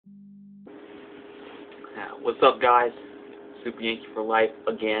What's up, guys? Super Yankee for life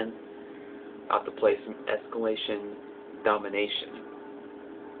again. About to play some Escalation Domination.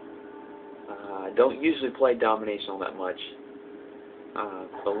 I don't usually play Domination all that much,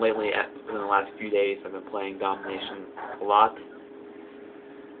 but lately, in the last few days, I've been playing Domination a lot.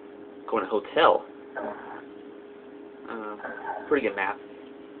 Going to Hotel. Pretty good map.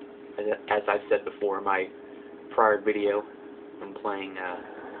 As I've said before in my prior video, I'm playing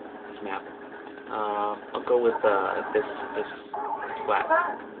this map. I'll go with this flat.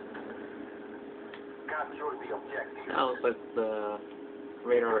 Now looks like the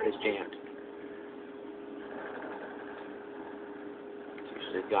radar is jammed.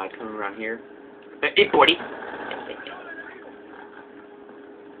 There's a guy coming around here. Hey, buddy!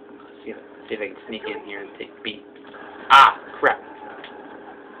 See if I can sneak in here and take a beat. Ah, crap!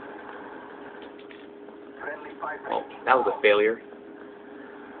 Well, that was a failure.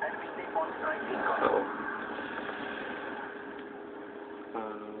 Uh-oh.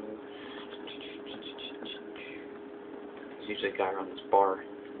 There's usually a guy around this bar.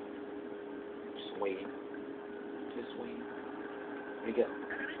 Just waiting. Just waiting. Where'd he go?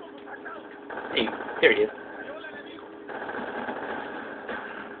 Hey, there he is.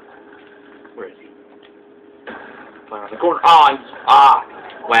 Where is he? Flying around the corner. Wow.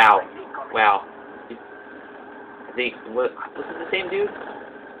 Wow. I think, was it the same dude?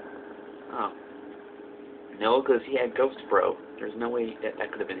 Oh. No, because he had Ghost Bro. There's no way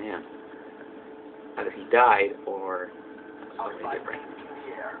that could have been him. Either he died or something different.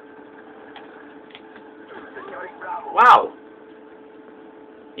 Wow!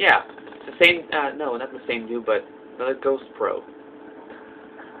 Yeah, it's the same, no, not the same dude, but another Ghost Pro.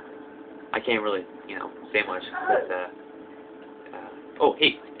 I can't really, say much, but, oh,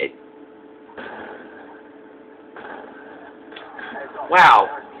 hey. Wow.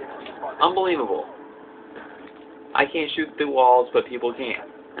 Unbelievable. I can't shoot through walls, but people can.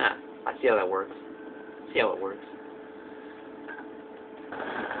 I see how that works. See how it works.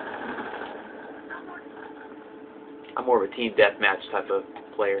 I'm more of a team deathmatch type of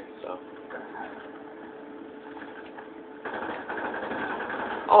player, so.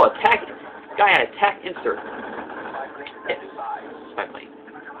 Oh, attack! Guy had attack insert. Yes. Spy plane.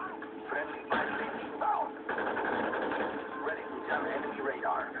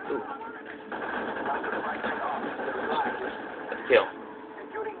 Ooh. Kill.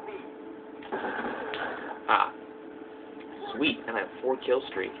 Ah. Sweet, and I have 4 kill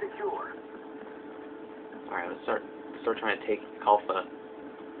streak. Alright, let's start trying to take Alpha.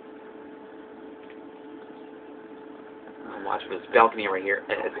 Watch for this balcony right here.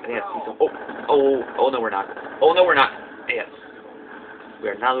 I think I see some. Oh no, we're not. Oh no, we're not. Yes, we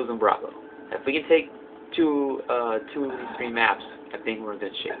are not losing Bravo. If we can take two of these 3 maps, I think we're in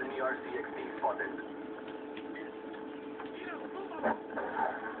good shape. I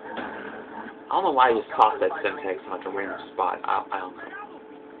don't know why I just tossed that Semtex on like a random spot. I don't know.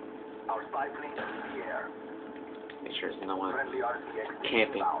 Make sure there's no one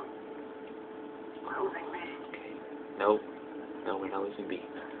camping. Okay. No, we're not losing B.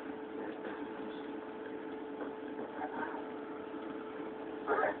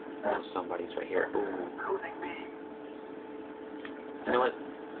 Oh, somebody's right here. Ooh. You know what?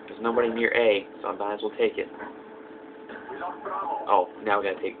 There's nobody near A, so I might as well take it. Oh, now I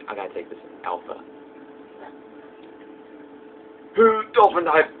gotta take this Alpha. Dolphin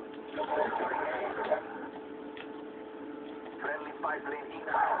dive!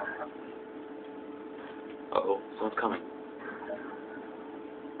 Uh-oh, someone's coming.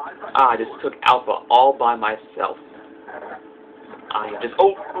 I just took Alpha all by myself. I am just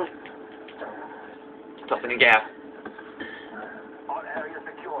stuffing the gas. All areas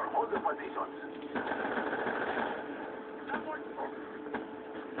secure. Hold the positions.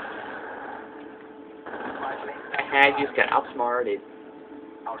 I just got outsmarted.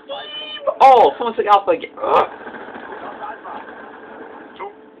 Oh, someone took Alpha again. Ugh.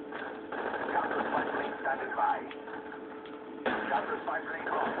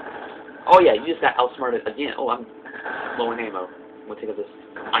 Oh yeah, you just got outsmarted again. Oh, I'm low in ammo. I'm gonna take up this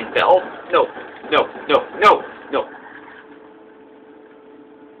Einfeld. No.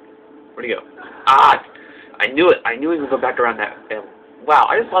 Where'd he go? Ah! I knew it. I knew he would go back around that. Wow,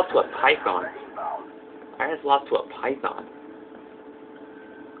 I just lost to a Python.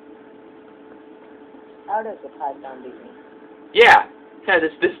 How does the Python beat me? Yeah,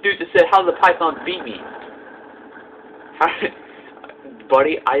 this dude just said, how does the Python beat me?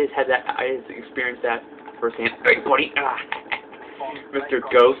 Buddy, I just experienced that firsthand. Hey, buddy. Mr.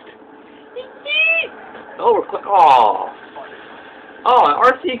 Ghost. Oh, we're an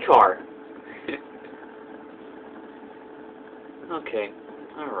RC car. Okay.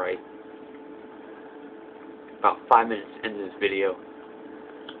 Alright. About 5 minutes into this video.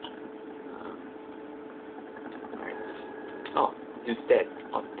 Alright. Oh, dude's dead.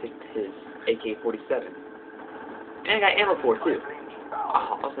 I'll take his AK-47. And I got ammo for it, too.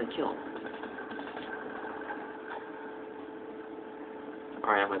 Oh, I was gonna kill him.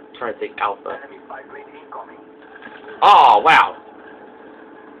 Alright, I'm gonna try to take Alpha. Oh, wow!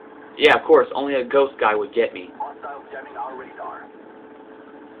 Yeah, of course, only a ghost guy would get me. I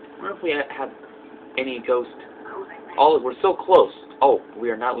wonder if we have any ghost... Oh, we're so close. Oh, we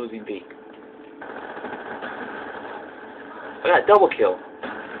are not losing B. I got a double kill.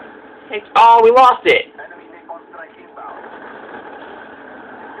 Hey, oh, we lost it!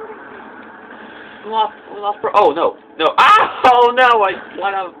 We lost for... Oh, no. No. Ah! Oh, no! I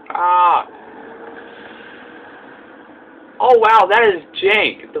went up... Ah! Oh, wow, that is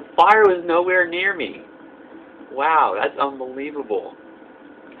jank. The fire was nowhere near me. Wow, that's unbelievable.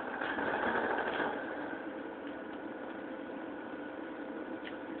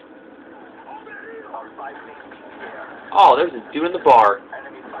 Oh, there's a dude in the bar.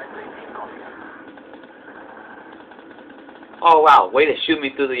 Oh, wow, way to shoot me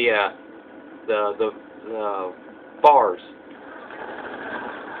through the bars.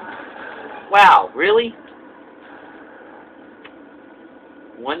 Wow, really?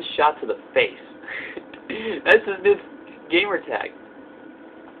 One shot to the face. That's his new gamer tag.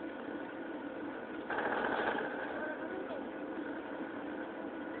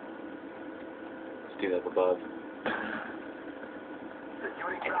 Let's do that above.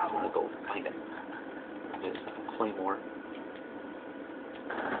 And I'm gonna go find him. Just Claymore.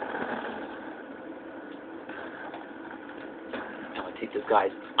 I'm gonna take this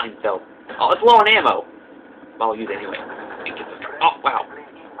guy's Einfeld. Oh, it's low on ammo. Well, I'll use it anyway. Oh, wow.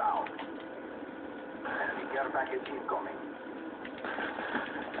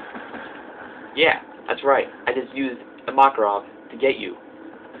 Yeah, that's right. I just used a Makarov to get you.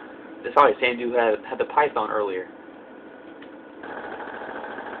 That's probably the same dude who had the Python earlier.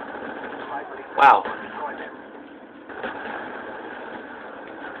 Wow.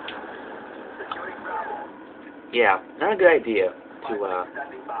 Yeah, not a good idea to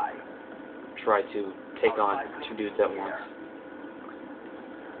try to take on two dudes at once.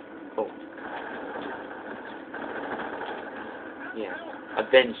 Oh. Yeah.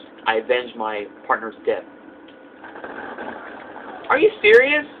 I avenged my partner's death. Are you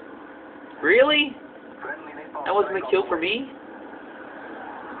serious? Really? That wasn't a kill for me?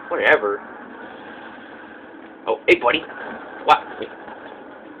 Whatever. Oh, hey buddy. What? Wait.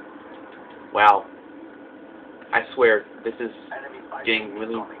 Wow. I swear, this is getting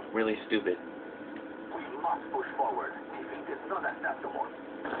really, really stupid.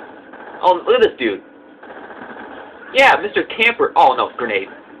 Oh, look at this dude. Yeah, Mr. Camper. Oh, no, grenade.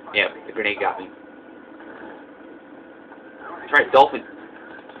 Yeah, the grenade got me. That's right, Dolphin.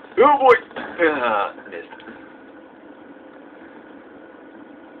 Oh, boy. Missed.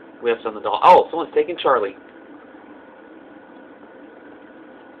 We have some of the doll. Oh, someone's taking Charlie.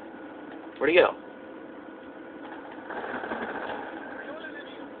 Where'd he go?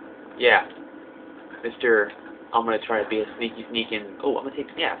 Yeah. Mr. I'm gonna try to be a sneaking. Oh, I'm gonna take.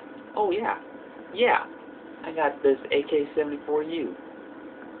 Yeah. Oh, yeah. Yeah. I got this AK-74U.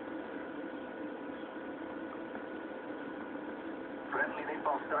 Friendly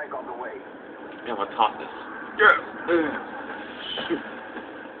napalm strike on the way. Yeah, I'm gonna toss this. Yeah.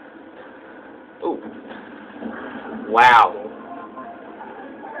 Oh. Wow.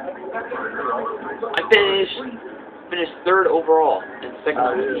 I finished third overall and second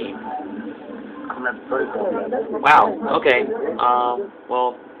on the team. Wow. Okay.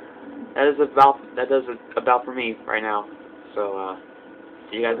 Well, that does it about for me right now. So,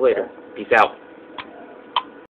 see you guys later. Peace out.